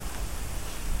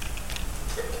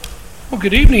Well,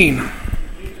 good evening.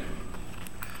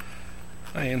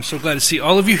 I am so glad to see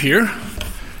all of you here.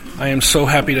 I am so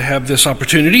happy to have this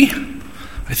opportunity.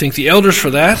 I thank the elders for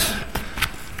that,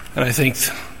 and I thank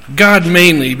God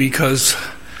mainly because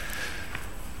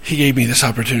He gave me this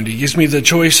opportunity. He gives me the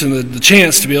choice and the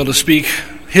chance to be able to speak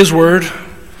His word.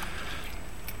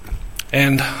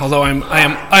 And although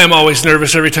I am always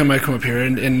nervous every time I come up here,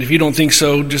 and if you don't think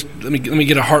so, just let me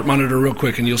get a heart monitor real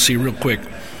quick, and you'll see real quick.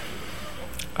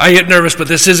 I get nervous, but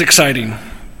this is exciting.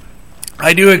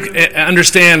 I do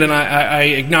understand and I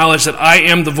acknowledge that I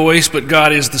am the voice, but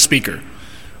God is the speaker.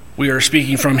 We are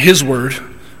speaking from His word.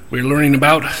 We're learning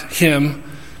about Him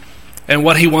and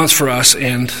what He wants for us,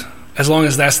 and as long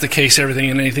as that's the case, everything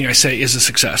and anything I say is a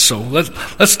success. So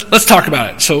let's talk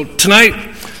about it. So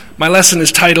tonight, my lesson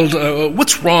is titled,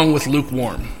 What's Wrong with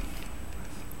Lukewarm?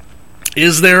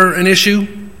 Is there an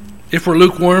issue if we're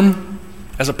lukewarm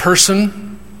as a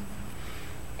person,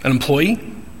 an employee,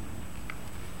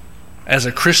 as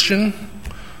a Christian,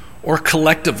 or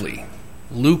collectively,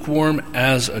 lukewarm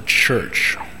as a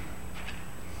church?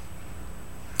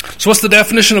 So what's the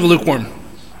definition of lukewarm?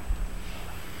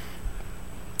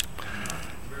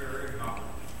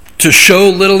 To show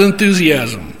little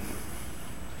enthusiasm.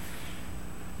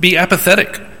 Be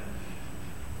apathetic.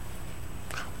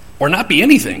 Or not be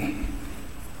anything.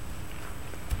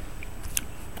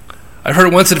 I've heard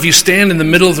it once that if you stand in the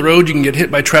middle of the road, you can get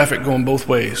hit by traffic going both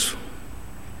ways.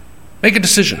 Make a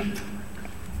decision.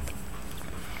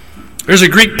 There's a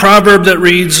Greek proverb that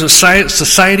reads,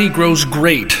 "Society grows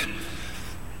great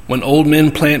when old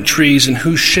men plant trees in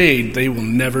whose shade they will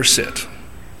never sit."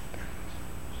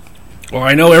 Or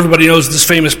I know everybody knows this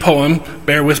famous poem.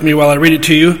 Bear with me while I read it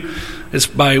to you. It's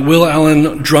by Will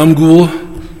Allen Drumgoole.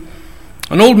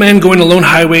 An old man going a lone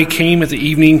highway came at the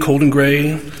evening, cold and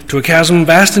gray, to a chasm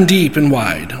vast and deep and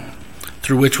wide,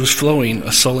 through which was flowing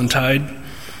a sullen tide.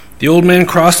 The old man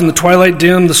crossed in the twilight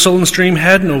dim. The sullen stream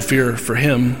had no fear for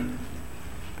him.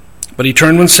 But he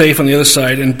turned when safe on the other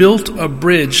side and built a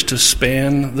bridge to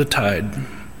span the tide.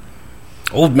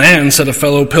 "Old man," said a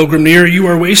fellow pilgrim near, "you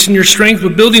are wasting your strength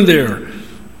with building there.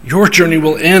 Your journey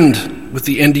will end with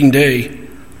the ending day.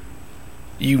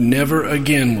 You never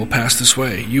again will pass this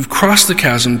way. You've crossed the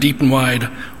chasm deep and wide.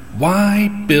 Why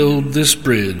build this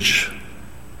bridge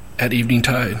at evening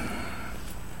tide?"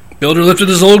 Builder lifted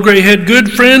his old gray head.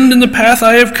 "Good friend, in the path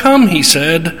I have come," he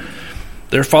said,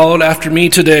 "there followed after me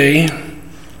today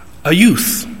a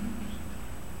youth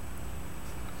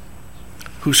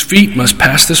whose feet must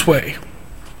pass this way.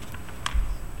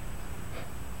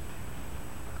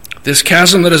 This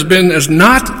chasm that has been as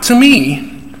naught to me,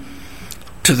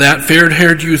 to that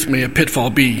fair-haired youth may a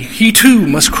pitfall be. He too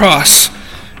must cross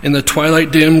in the twilight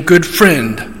dim. Good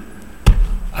friend,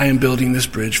 I am building this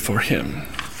bridge for him."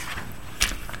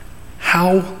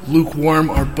 How lukewarm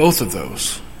are both of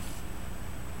those?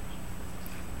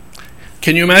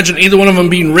 Can you imagine either one of them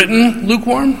being written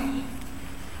lukewarm?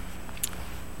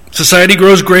 Society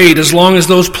grows great as long as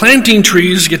those planting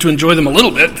trees get to enjoy them a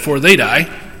little bit before they die.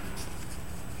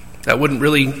 That wouldn't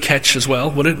really catch as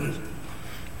well, would it?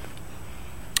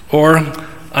 Or,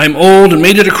 "I'm old and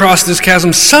made it across this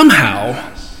chasm somehow.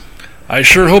 I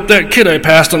sure hope that kid I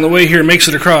passed on the way here makes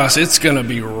it across. It's going to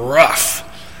be rough."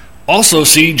 Also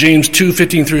see James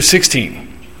 2:15 through 16.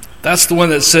 That's the one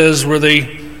that says where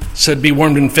they said be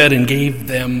warmed and fed and gave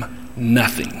them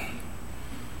nothing.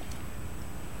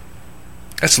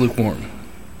 That's lukewarm.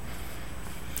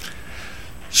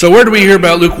 So where do we hear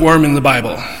about lukewarm in the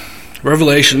Bible?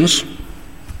 Revelations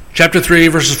chapter 3,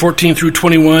 verses 14 through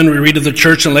 21, we read of the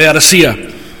church in Laodicea.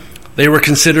 They were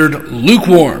considered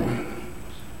lukewarm,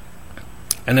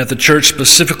 and that the church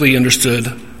specifically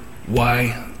understood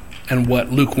why and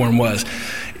what lukewarm was.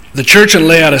 The church in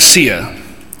Laodicea,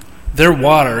 their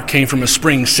water came from a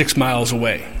spring 6 miles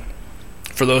away,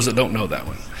 for those that don't know that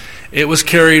one. It was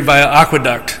carried via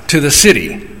aqueduct to the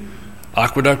city.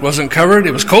 Aqueduct wasn't covered.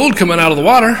 It was cold coming out of the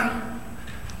water.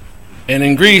 And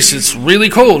in Greece, it's really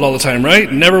cold all the time, right?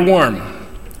 Never warm.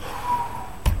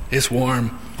 It's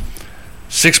warm.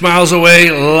 6 miles away,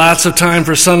 lots of time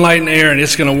for sunlight and air, and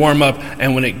it's going to warm up.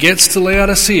 And when it gets to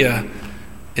Laodicea,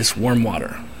 it's warm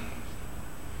water.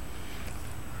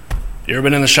 You ever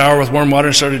been in the shower with warm water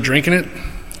and started drinking it?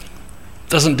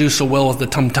 Doesn't do so well with the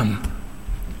tum-tum.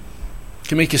 It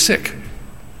can make you sick.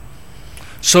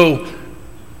 So,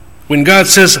 when God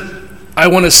says, "I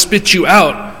want to spit you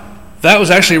out," that was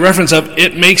actually a reference of,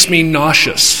 it makes me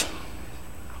nauseous.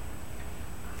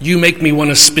 You make me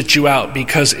want to spit you out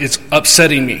because it's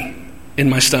upsetting me in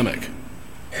my stomach.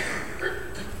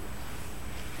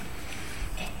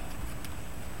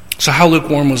 So how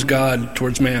lukewarm was God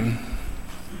towards man?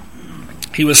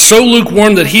 He was so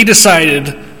lukewarm that he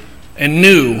decided and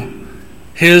knew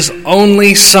his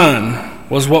only son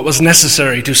was what was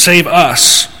necessary to save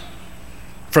us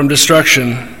from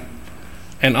destruction,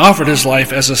 and offered his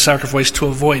life as a sacrifice to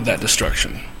avoid that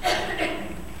destruction.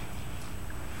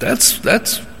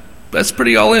 That's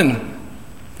pretty all in.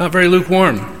 Not very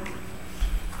lukewarm.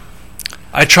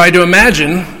 I tried to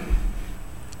imagine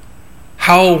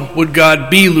how would God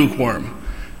be lukewarm.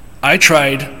 I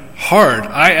tried hard.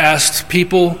 I asked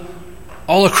people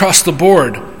all across the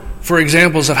board for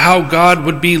examples of how God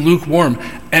would be lukewarm,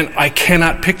 and I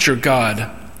cannot picture God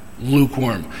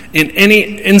lukewarm in any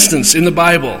instance in the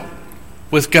Bible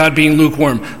with God being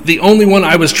lukewarm. The only one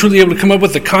I was truly able to come up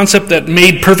with, the concept that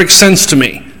made perfect sense to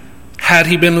me, had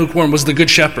he been lukewarm, was the Good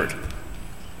Shepherd.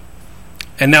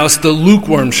 And now it's the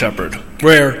lukewarm shepherd,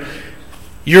 where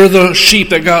you're the sheep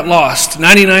that got lost.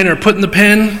 99 are put in the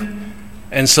pen,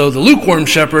 and so the lukewarm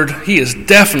shepherd, he is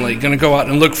definitely going to go out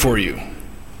and look for you,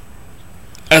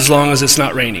 as long as it's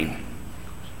not raining.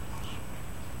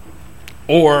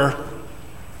 Or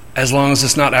as long as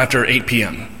it's not after 8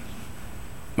 p.m.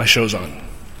 My show's on.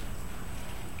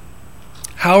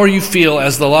 How you feel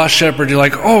as the lost shepherd? You're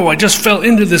like, oh, I just fell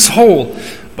into this hole,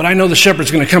 but I know the shepherd's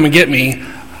going to come and get me.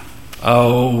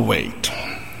 Oh, wait.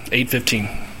 8:15.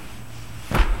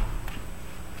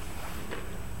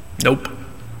 Nope.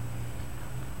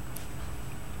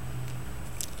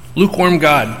 Lukewarm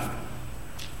God.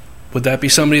 Would that be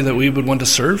somebody that we would want to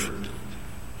serve?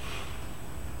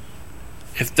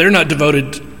 If they're not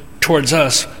devoted towards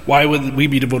us, why would we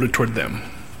be devoted toward them?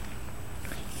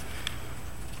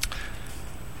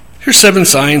 Here's 7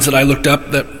 signs that I looked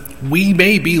up that we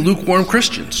may be lukewarm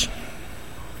Christians.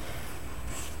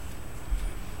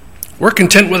 We're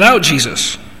content without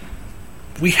Jesus.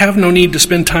 We have no need to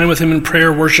spend time with him in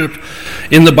prayer, worship,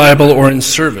 in the Bible, or in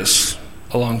service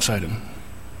alongside him.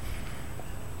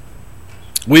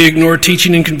 We ignore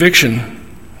teaching and conviction.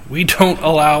 We don't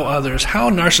allow others.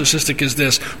 How narcissistic is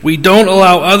this? We don't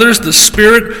allow others, the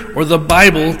Spirit, or the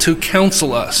Bible to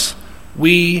counsel us.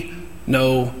 We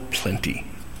know plenty.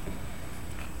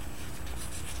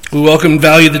 We welcome and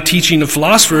value the teaching of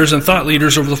philosophers and thought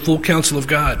leaders over the full counsel of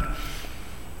God.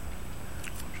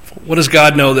 What does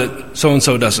God know that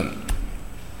so-and-so doesn't?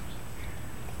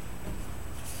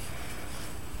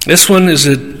 This one is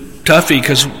a toughie,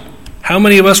 because how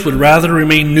many of us would rather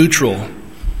remain neutral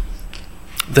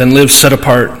than live set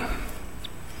apart?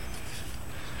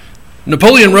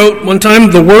 Napoleon wrote one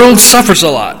time, "The world suffers a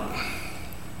lot,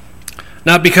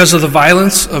 not because of the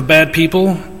violence of bad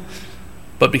people,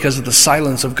 but because of the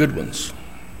silence of good ones."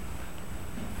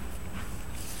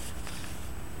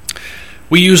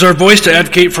 We use our voice to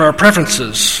advocate for our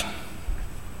preferences,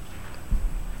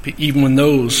 even when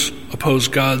those oppose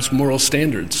God's moral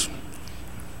standards.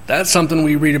 That's something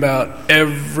we read about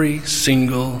every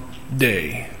single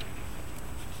day.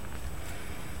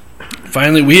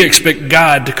 Finally, we expect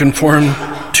God to conform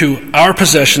to our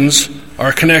possessions,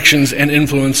 our connections, and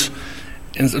influence.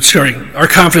 Our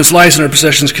confidence lies in our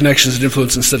possessions, connections, and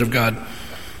influence instead of God.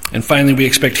 And finally, we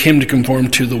expect him to conform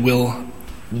to the will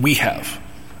we have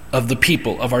of the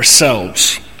people, of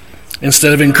ourselves,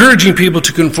 instead of encouraging people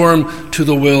to conform to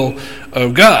the will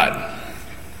of God.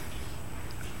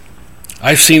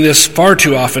 I've seen this far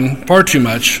too often, far too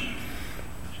much.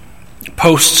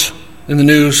 Posts in the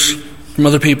news from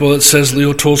other people that says,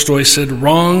 Leo Tolstoy said,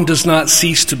 "Wrong does not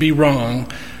cease to be wrong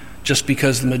just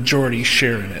because the majority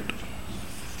share in it."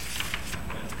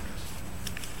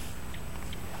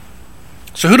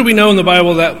 So who do we know in the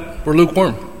Bible that were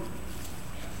lukewarm?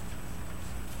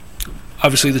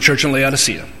 Obviously the church in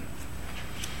Laodicea.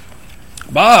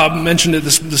 Bob mentioned it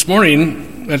this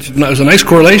morning. It was a nice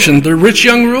correlation. The rich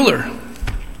young ruler.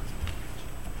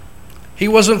 He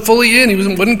wasn't fully in. He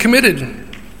wasn't committed.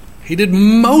 He did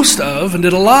most of and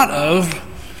did a lot of.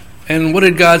 And what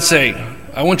did God say?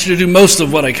 I want you to do most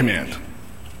of what I command.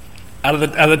 Out of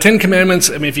the 10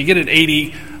 commandments, I mean, if you get an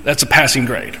 80, that's a passing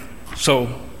grade. So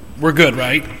we're good,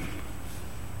 right?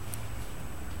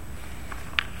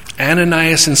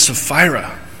 Ananias and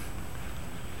Sapphira.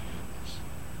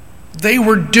 They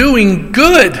were doing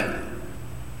good.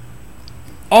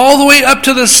 All the way up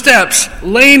to the steps,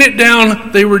 laying it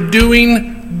down, they were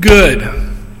doing good.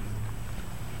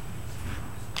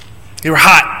 They were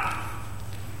hot.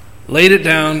 Laid it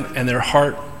down, and their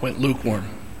heart went lukewarm.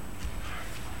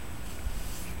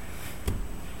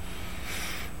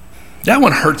 That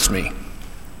one hurts me.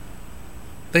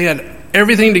 They had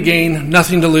everything to gain,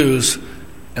 nothing to lose,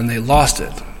 and they lost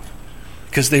it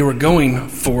because they were going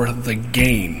for the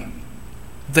gain.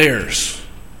 Theirs.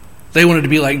 They wanted to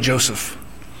be like Joseph.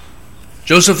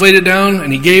 Joseph laid it down,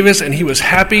 and he gave us, and he was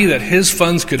happy that his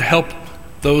funds could help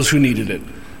those who needed it.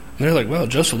 And they're like, well,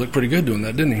 Joseph looked pretty good doing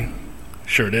that, didn't he?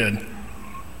 Sure did.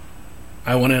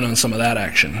 I went in on some of that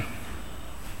action.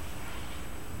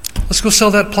 Let's go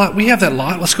sell that plot. We have that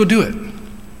lot. Let's go do it.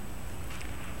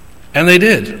 And they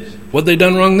did. What'd they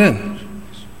done wrong then?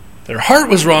 Their heart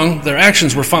was wrong. Their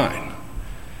actions were fine.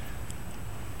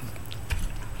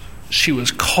 She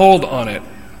was called on it.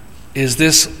 Is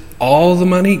this all the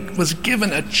money? Was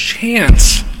given a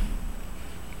chance.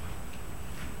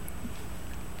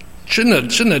 Shouldn't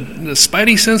the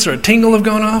spidey sense or a tingle have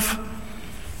gone off?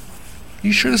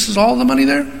 You sure this is all the money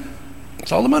there?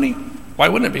 It's all the money. Why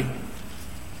wouldn't it be?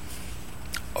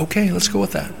 Okay, let's go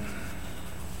with that.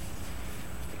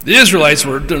 The Israelites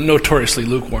were notoriously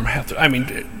lukewarm.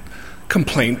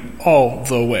 Complaint all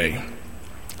the way.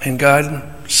 And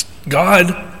God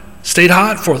stayed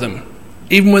hot for them,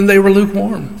 even when they were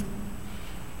lukewarm.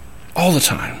 All the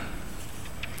time.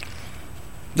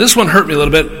 This one hurt me a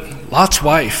little bit. Lot's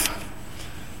wife.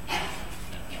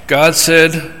 God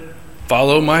said,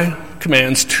 follow my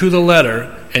commands to the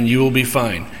letter, and you will be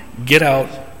fine. Get out,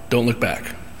 don't look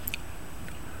back.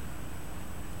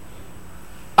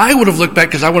 I would have looked back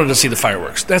because I wanted to see the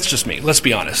fireworks. That's just me. Let's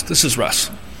be honest. This is Russ.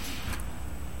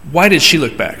 Why did she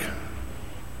look back?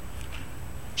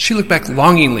 She looked back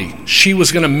longingly. She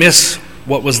was going to miss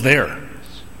what was there.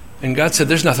 And God said,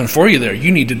 there's nothing for you there.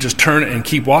 You need to just turn and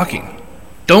keep walking.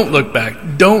 Don't look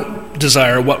back. Don't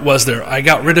desire what was there. I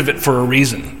got rid of it for a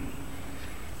reason.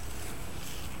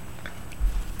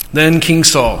 Then King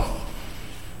Saul.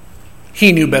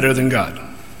 He knew better than God.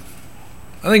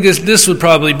 I think this would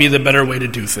probably be the better way to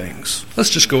do things. Let's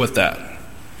just go with that.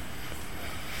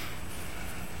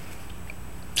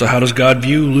 So how does God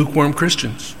view lukewarm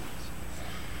Christians?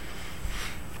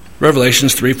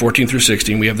 Revelations 3:14 through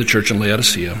 16, we have the church in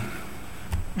Laodicea.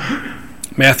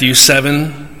 Matthew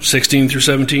 7:16 through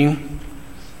 17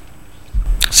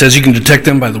 says you can detect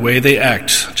them by the way they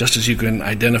act, just as you can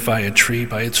identify a tree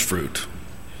by its fruit.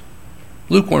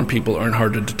 Lukewarm people aren't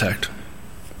hard to detect.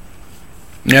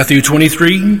 Matthew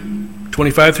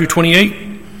 23:25 through 28.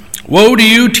 Woe to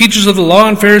you, teachers of the law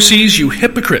and Pharisees, you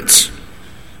hypocrites!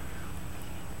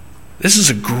 This is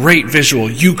a great visual.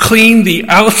 You clean the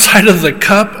outside of the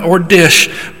cup or dish,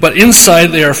 but inside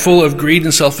they are full of greed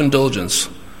and self-indulgence.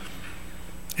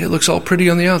 It looks all pretty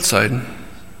on the outside.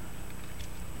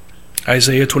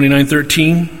 Isaiah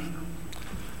 29:13.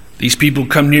 These people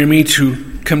come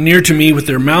near to me with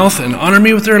their mouth and honor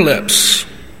me with their lips,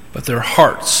 but their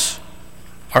hearts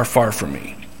are far from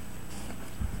me.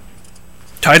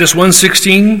 Titus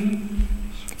 1:16.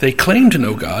 They claim to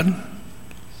know God,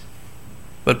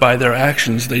 but by their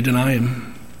actions they deny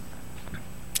him.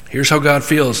 Here's how God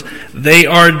feels. They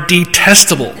are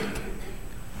detestable,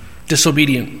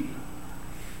 disobedient,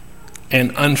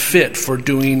 and unfit for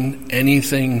doing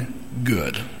anything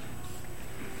good.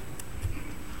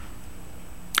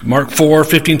 Mark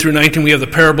 4:15 through 19, we have the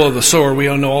parable of the sower. We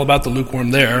all know all about the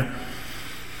lukewarm there.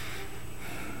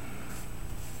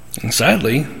 And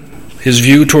sadly, his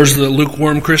view towards the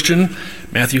lukewarm Christian,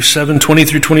 Matthew 7:20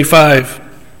 through 25.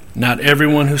 Not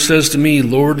everyone who says to me,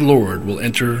 Lord, Lord, will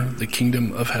enter the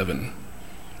kingdom of heaven.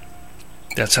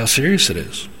 That's how serious it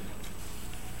is.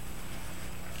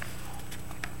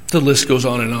 The list goes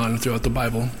on and on throughout the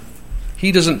Bible.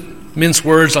 He doesn't mince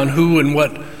words on who and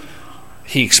what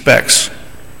he expects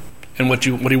and what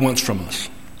he wants from us.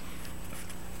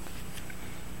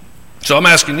 So I'm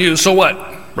asking you, so what,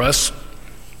 Russ?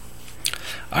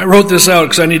 I wrote this out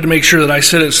because I need to make sure that I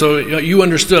said it so you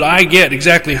understood. I get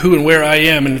exactly who and where I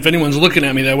am, and if anyone's looking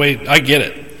at me that way, I get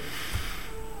it.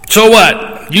 So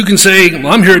what? You can say,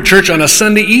 well, I'm here at church on a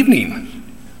Sunday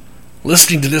evening,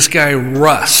 listening to this guy,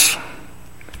 Russ,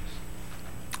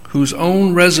 whose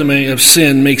own resume of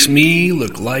sin makes me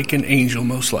look like an angel,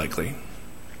 most likely.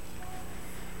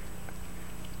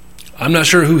 I'm not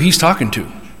sure who he's talking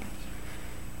to.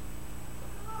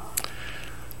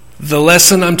 The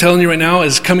lesson I'm telling you right now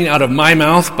is coming out of my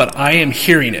mouth, but I am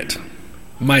hearing it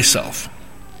myself.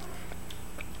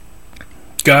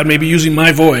 God may be using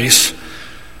my voice,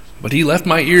 but he left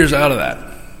my ears out of that.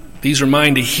 These are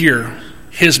mine to hear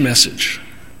his message.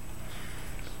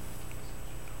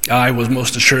 I was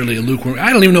most assuredly a lukewarm. I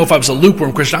don't even know if I was a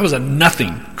lukewarm Christian. I was a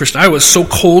nothing Christian. I was so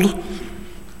cold.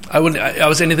 I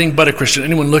was anything but a Christian.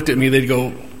 Anyone looked at me, they'd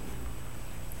go,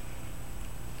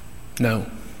 no.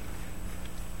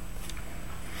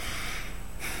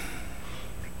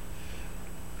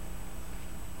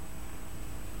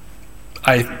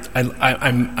 I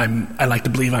like to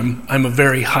believe I'm a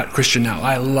very hot Christian now.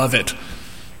 I love it.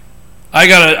 I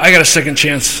got a second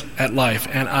chance at life,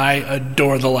 and I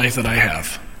adore the life that I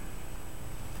have.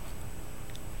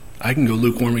 I can go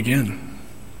lukewarm again.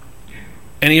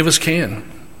 Any of us can.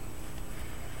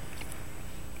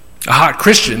 A hot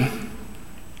Christian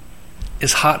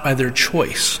is hot by their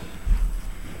choice.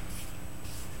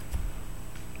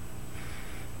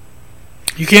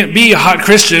 You can't be a hot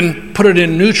Christian, put it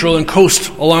in neutral, and coast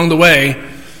along the way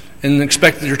and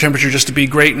expect your temperature just to be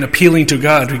great and appealing to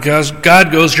God, because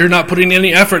God goes, you're not putting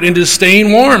any effort into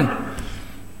staying warm.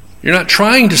 You're not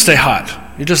trying to stay hot.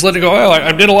 You just let it go, well,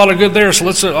 I did a lot of good there, so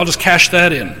I'll just cash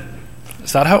that in.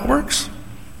 Is that how it works?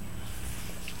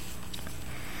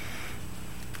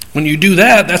 When you do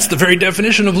that, that's the very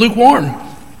definition of lukewarm.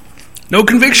 No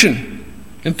conviction,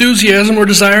 enthusiasm, or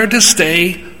desire to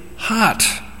stay hot.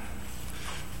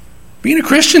 Being a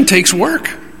Christian takes work.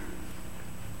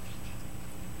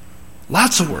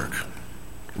 Lots of work.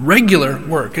 Regular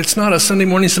work. It's not a Sunday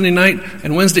morning, Sunday night,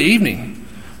 and Wednesday evening.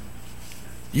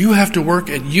 You have to work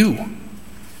at you.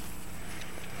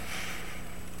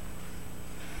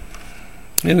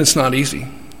 And it's not easy.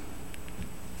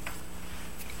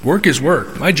 Work is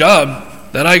work. My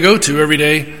job that I go to every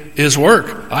day is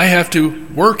work. I have to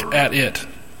work at it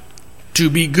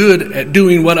to be good at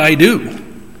doing what I do.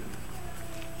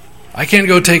 I can't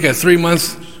go take a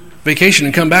 3-month vacation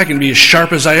and come back and be as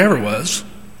sharp as I ever was.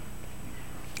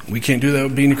 We can't do that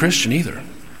with being a Christian either.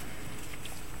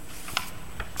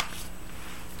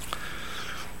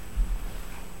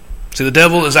 See, the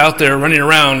devil is out there running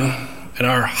around in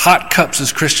our hot cups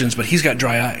as Christians, but he's got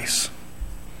dry ice.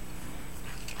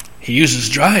 He uses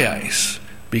dry ice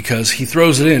because he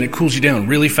throws it in. It cools you down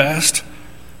really fast,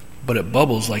 but it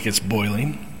bubbles like it's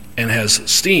boiling and has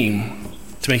steam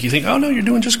to make you think, oh no, you're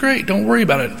doing just great. Don't worry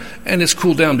about it. And it's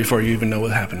cooled down before you even know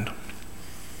what happened.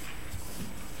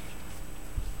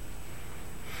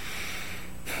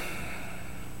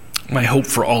 My hope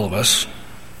for all of us,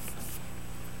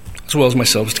 as well as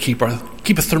myself, is to keep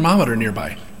a thermometer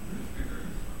nearby.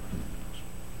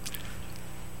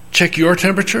 Check your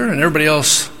temperature, and everybody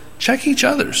else check each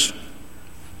other's.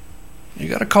 You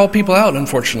got to call people out,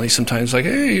 unfortunately, sometimes. Like,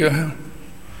 hey,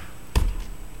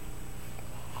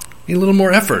 need a little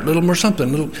more effort, a little more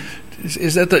something.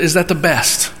 Is that the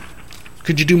best?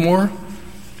 Could you do more?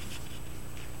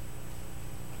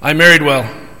 I married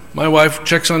well. My wife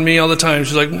checks on me all the time.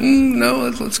 She's like,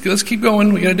 no, let's keep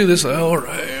going. We got to do this. All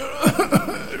right.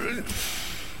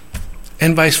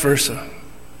 And vice versa.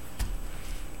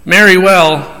 Marry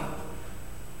well,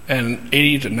 and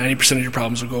 80 to 90% of your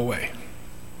problems will go away.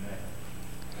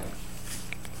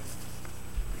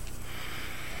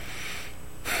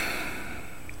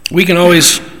 We can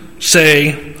always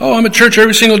say, oh, I'm at church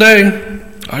every single day.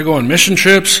 I go on mission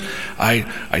trips.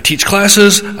 I teach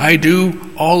classes. I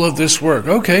do all of this work.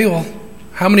 Okay, well,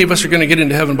 how many of us are going to get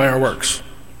into heaven by our works?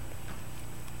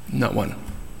 Not one.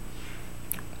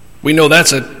 We know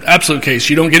that's an absolute case.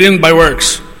 You don't get in by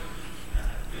works.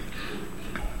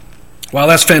 Wow,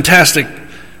 that's fantastic.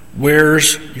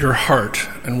 Where's your heart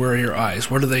and where are your eyes?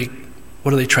 What are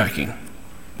they tracking?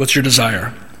 What's your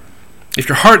desire? If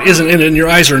your heart isn't in it and your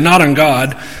eyes are not on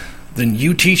God, then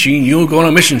you teaching, you going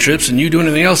on mission trips, and you doing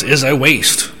anything else is a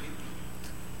waste.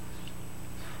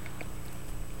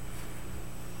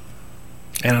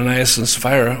 Ananias and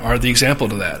Sapphira are the example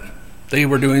to that. They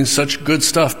were doing such good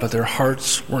stuff, but their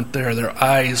hearts weren't there. Their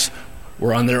eyes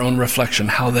were on their own reflection,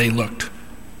 how they looked.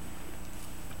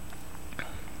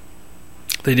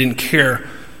 They didn't care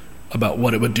about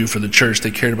what it would do for the church. They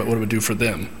cared about what it would do for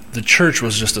them. The church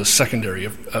was just a secondary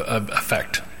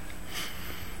effect.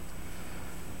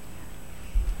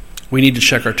 We need to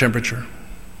check our temperature.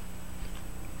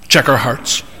 Check our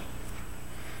hearts.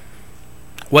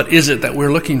 What is it that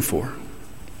we're looking for?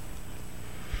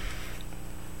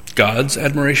 God's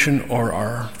admiration or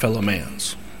our fellow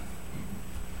man's?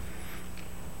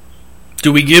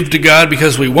 Do we give to God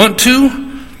because we want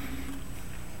to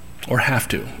or have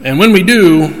to? And when we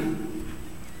do,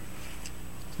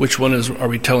 which one are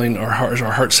we telling our heart, is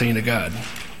our heart saying to God?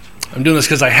 I'm doing this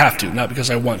because I have to, not because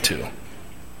I want to.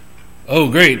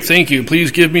 Oh, great, thank you.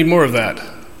 Please give me more of that. Is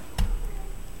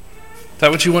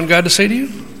that what you want God to say to you?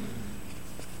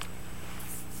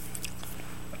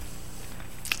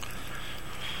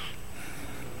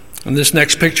 And this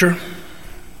next picture,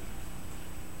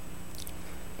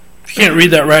 you can't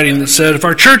read that writing that said, if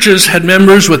our churches had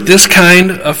members with this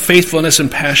kind of faithfulness and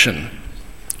passion,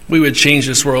 we would change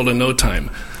this world in no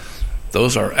time.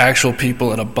 Those are actual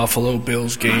people at a Buffalo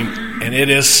Bills game, and it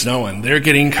is snowing. They're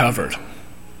getting covered.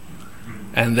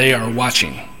 And they are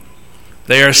watching.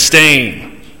 They are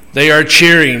staying. They are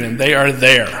cheering, and they are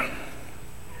there.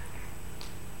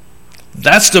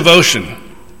 That's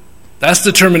devotion. That's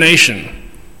determination.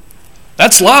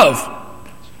 That's love.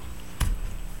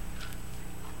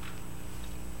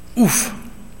 Oof.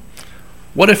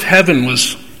 What if heaven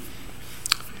was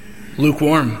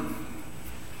lukewarm?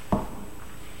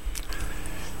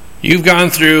 You've gone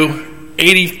through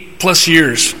 80 plus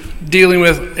years dealing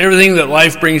with everything that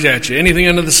life brings at you, anything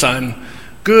under the sun,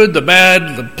 good, the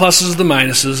bad, the pluses, the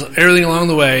minuses, everything along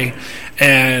the way,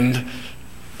 and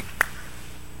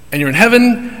you're in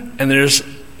heaven, and there's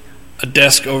a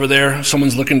desk over there,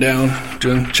 someone's looking down,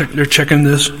 they're checking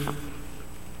this.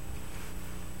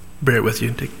 Bear it with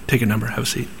you. Take a number. Have a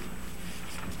seat.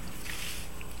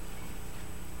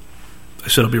 I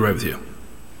said I'll be right with you.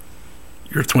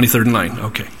 You're 23rd in line.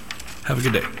 Okay. Have a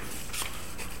good day.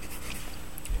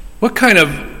 What kind of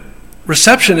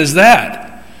reception is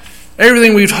that?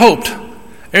 Everything we've hoped,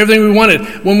 everything we wanted.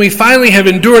 When we finally have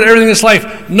endured everything in this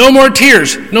life, no more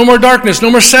tears, no more darkness,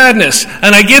 no more sadness.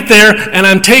 And I get there and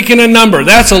I'm taking a number.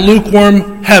 That's a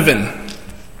lukewarm heaven.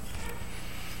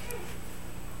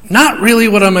 Not really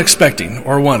what I'm expecting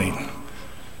or wanting.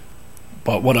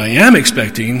 But what I am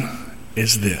expecting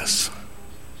is this.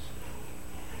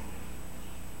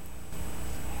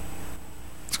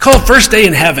 It's called first day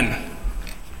in heaven.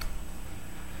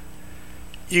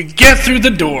 You get through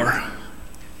the door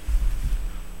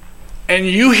and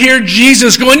you hear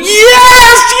Jesus going,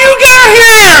 "Yes, you got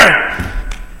here!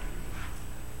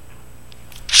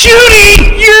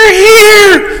 Judy, you're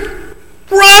here!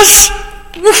 Russ,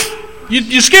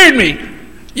 you scared me.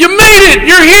 You made it!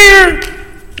 You're here!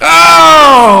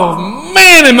 Oh,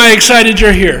 man, am I excited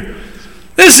you're here.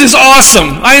 This is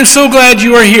awesome. I am so glad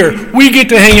you are here. We get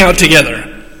to hang out together."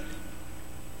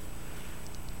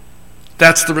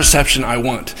 That's the reception I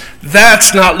want.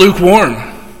 That's not lukewarm.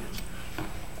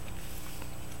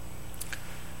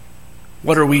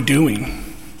 What are we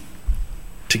doing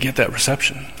to get that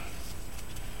reception?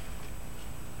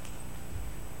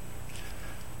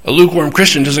 A lukewarm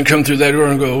Christian doesn't come through that door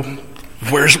and go,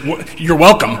 "You're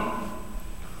welcome."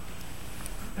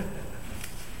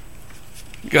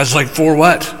 You guys like, for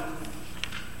what?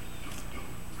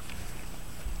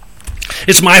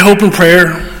 It's my hope and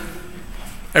prayer.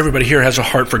 Everybody here has a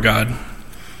heart for God.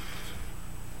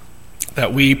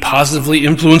 That we positively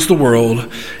influence the world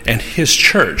and His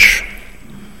church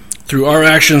through our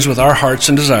actions with our hearts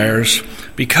and desires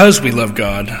because we love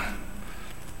God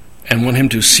and want Him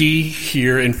to see,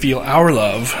 hear, and feel our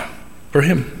love for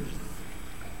Him.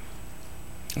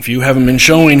 If you haven't been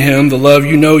showing Him the love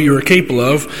you know you are capable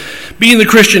of, being the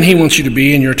Christian He wants you to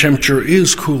be, and your temperature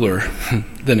is cooler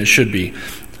than it should be,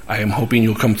 I am hoping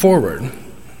you'll come forward.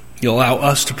 You'll allow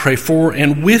us to pray for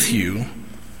and with you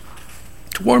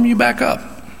to warm you back up.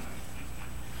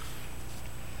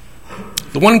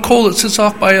 The one coal that sits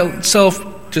off by itself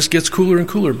just gets cooler and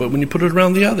cooler, but when you put it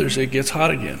around the others, it gets hot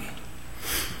again.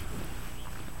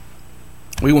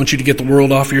 We want you to get the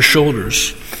world off your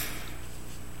shoulders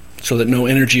so that no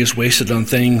energy is wasted on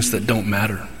things that don't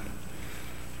matter.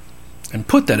 And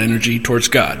put that energy towards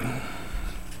God.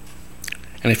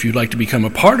 And if you'd like to become a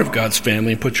part of God's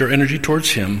family and put your energy towards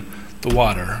Him, the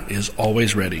water is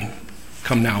always ready.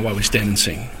 Come now while we stand and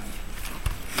sing.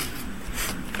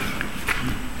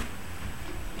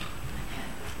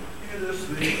 Hear the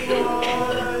sweet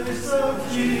voice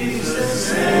of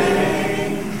Jesus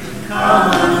saying,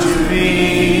 "Come unto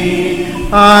me,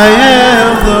 I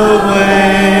am the way."